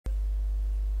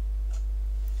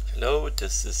Hello,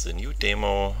 this is a new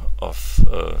demo of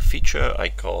a feature. I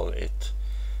call it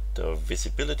the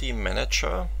Visibility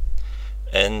Manager,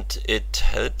 and it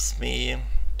helps me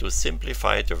to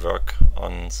simplify the work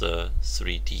on the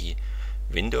 3D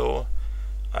window.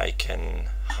 I can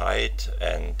hide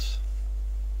and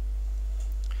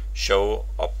show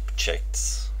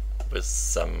objects with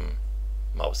some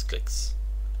mouse clicks.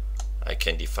 I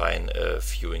can define a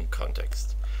viewing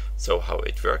context. So how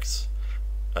it works.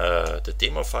 The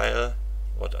demo file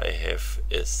what I have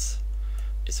is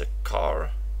a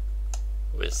car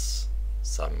with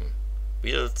some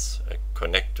wheels, a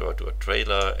connector to a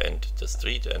trailer and the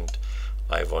street, and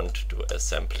I want to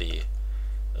assemble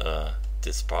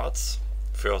these parts.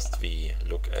 First we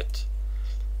look at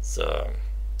the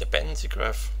dependency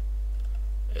graph.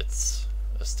 It's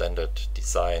a standard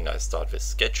design. I start with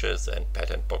sketches and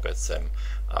pattern pockets them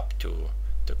up to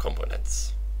the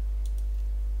components.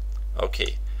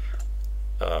 Okay,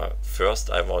 first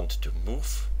I want to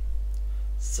move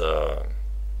the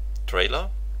trailer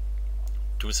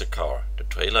to the car. The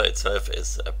trailer itself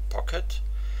is a pocket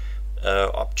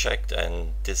object,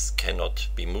 and this cannot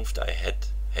be moved. I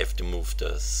have to move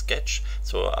the sketch,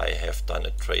 so I have done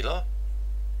a clone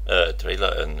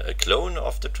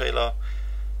of the trailer,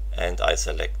 and I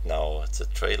select now the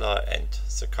trailer and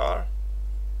the car,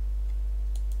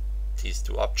 these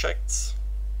two objects,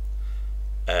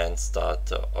 and start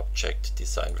the object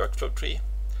design workflow tree.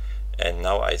 And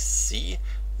now I see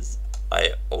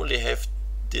I only have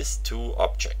these two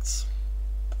objects,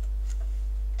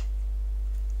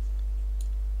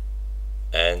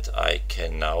 and I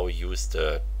can now use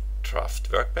the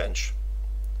draft workbench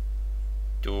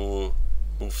to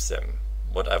move them.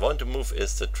 What I want to move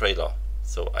is the trailer,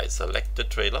 so I select the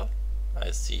trailer.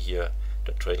 I see here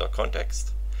the trailer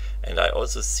context, and I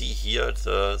also see here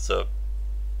the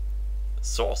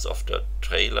source of the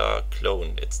trailer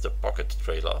clone. It's the pocket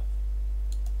trailer.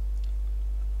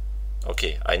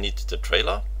 Okay, I need the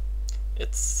trailer.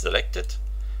 It's selected.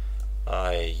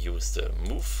 I use the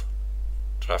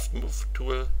draft move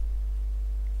tool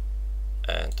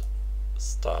and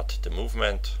start the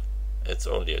movement. It's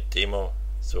only a demo,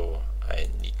 so I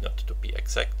need not to be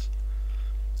exact,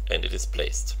 and it is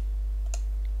placed.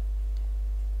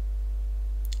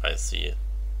 I see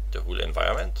the whole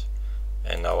environment,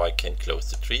 and now I can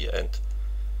close the tree and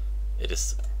it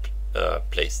is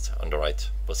placed on the right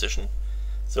position.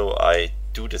 So I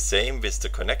do the same with the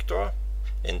connector.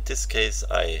 In this case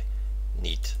I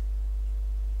need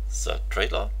the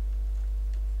trailer,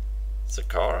 the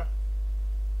car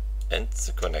and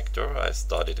the connector. I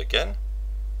start it again.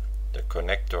 The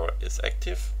connector is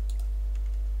active,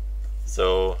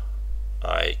 so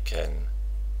I can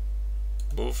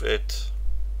move it.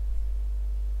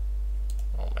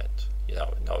 Moment.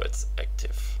 Now it's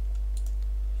active.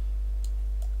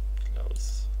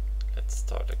 Close. Let's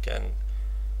start again.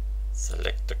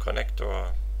 Select the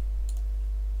connector,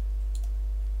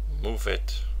 move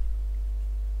it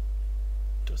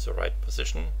to the right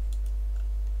position,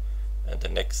 and the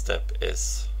next step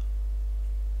is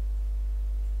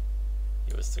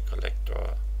use the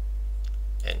collector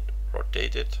and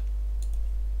rotate it.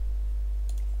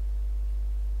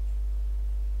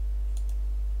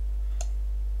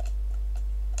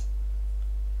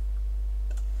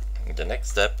 The next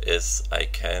step is I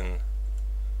can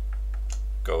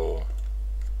go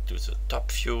to the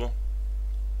top view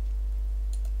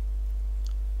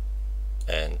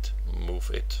and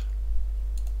move it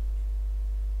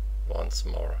once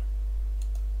more.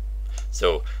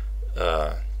 So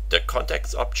the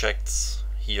context objects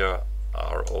here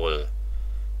are all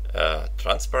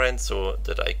transparent, so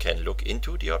that I can look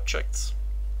into the objects.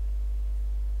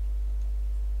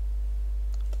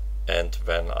 And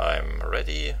when I'm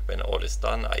ready, when all is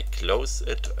done, I close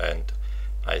it and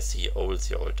I see all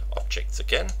the old objects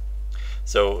again.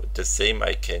 So the same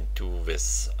I can do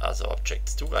with other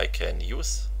objects too. I can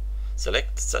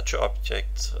select such an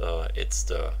object. It's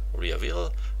the rear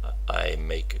wheel. I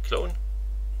make a clone,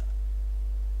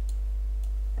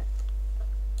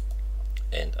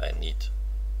 and I need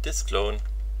this clone,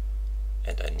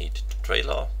 and I need the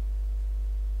trailer.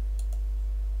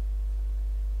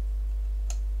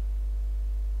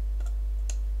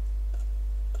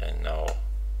 And now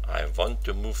I want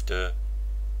to move the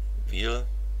wheel.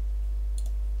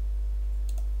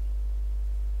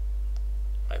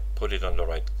 I put it on the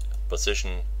right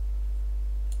position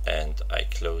and I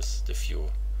close the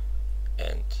view,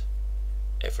 and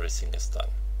everything is done.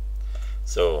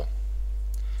 So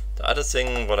the other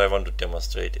thing what I want to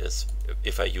demonstrate is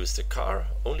if I use the car,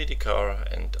 only the car,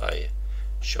 and I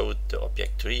show the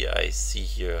object tree, I see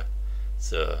here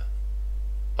the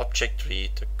object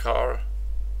tree, the car,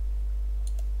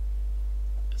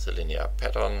 the linear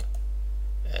pattern,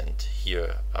 and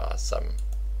here are some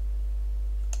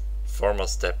former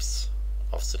steps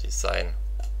of the design,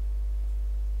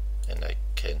 and I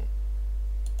can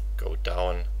go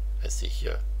down. I see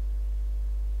here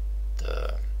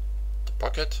the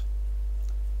pocket,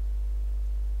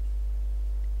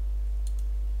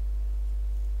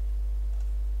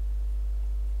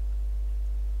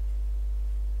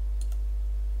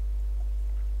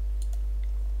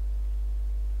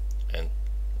 and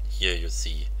here you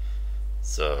see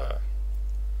the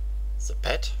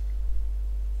pad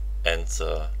and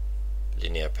the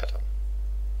linear pattern.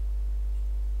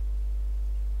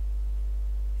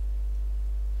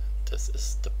 This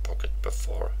is the pocket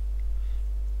before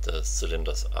the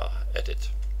cylinders are added.